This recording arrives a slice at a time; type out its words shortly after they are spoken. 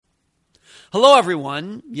Hello,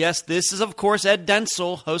 everyone. Yes, this is, of course, Ed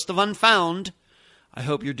Densel, host of Unfound. I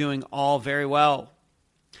hope you're doing all very well.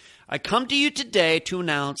 I come to you today to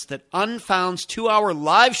announce that Unfound's 2-hour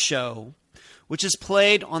live show, which is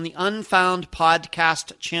played on the Unfound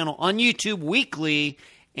podcast channel on YouTube weekly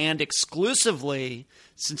and exclusively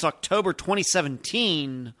since October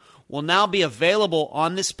 2017, will now be available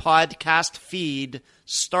on this podcast feed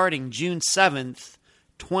starting June 7th,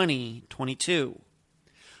 2022.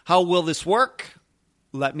 How will this work?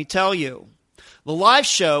 Let me tell you. The live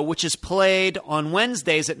show, which is played on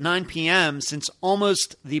Wednesdays at 9 p.m. since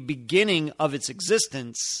almost the beginning of its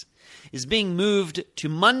existence, is being moved to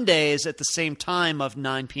Mondays at the same time of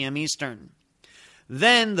 9 p.m. Eastern.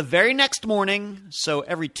 Then, the very next morning, so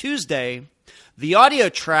every Tuesday, the audio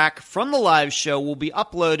track from the live show will be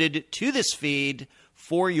uploaded to this feed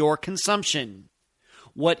for your consumption.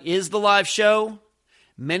 What is the live show?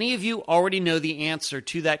 Many of you already know the answer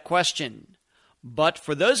to that question. But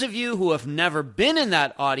for those of you who have never been in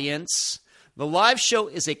that audience, the live show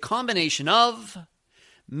is a combination of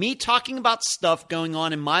me talking about stuff going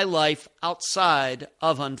on in my life outside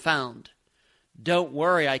of Unfound. Don't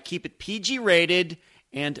worry, I keep it PG rated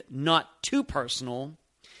and not too personal.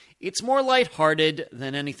 It's more lighthearted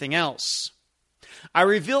than anything else. I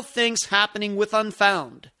reveal things happening with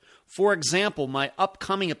Unfound. For example, my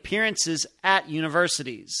upcoming appearances at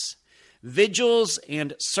universities, vigils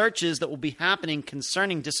and searches that will be happening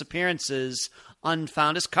concerning disappearances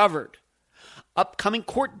Unfound is covered, upcoming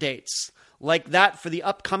court dates, like that for the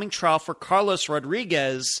upcoming trial for Carlos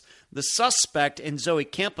Rodriguez, the suspect in Zoe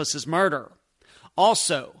Campos' murder.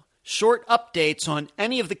 Also, short updates on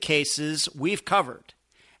any of the cases we've covered,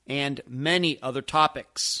 and many other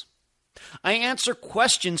topics. I answer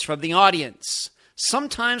questions from the audience,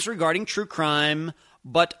 sometimes regarding true crime,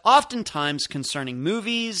 but oftentimes concerning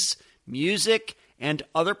movies, music, and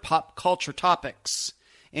other pop culture topics.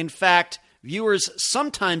 In fact, viewers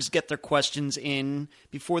sometimes get their questions in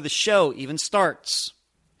before the show even starts.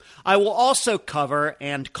 I will also cover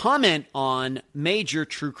and comment on major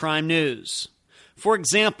true crime news. For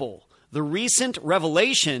example, the recent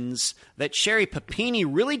revelations that Sherry Papini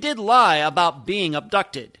really did lie about being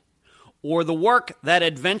abducted, or the work that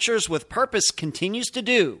Adventures with Purpose continues to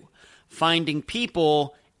do, finding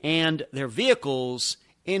people and their vehicles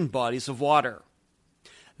in bodies of water.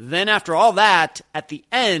 Then after all that, at the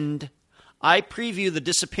end, I preview the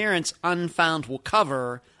disappearance Unfound will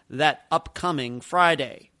cover that upcoming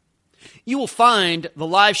Friday. You will find the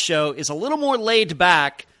live show is a little more laid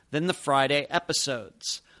back than the Friday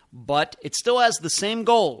episodes, but it still has the same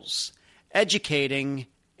goals, educating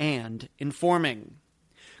and informing.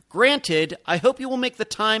 Granted, I hope you will make the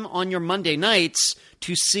time on your Monday nights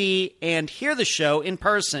to see and hear the show in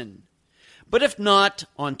person. But if not,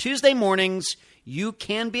 on Tuesday mornings, you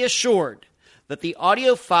can be assured that the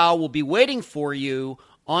audio file will be waiting for you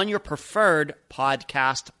on your preferred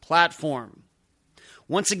podcast platform.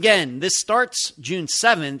 Once again, this starts June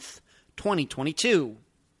 7th, 2022.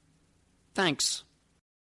 Thanks.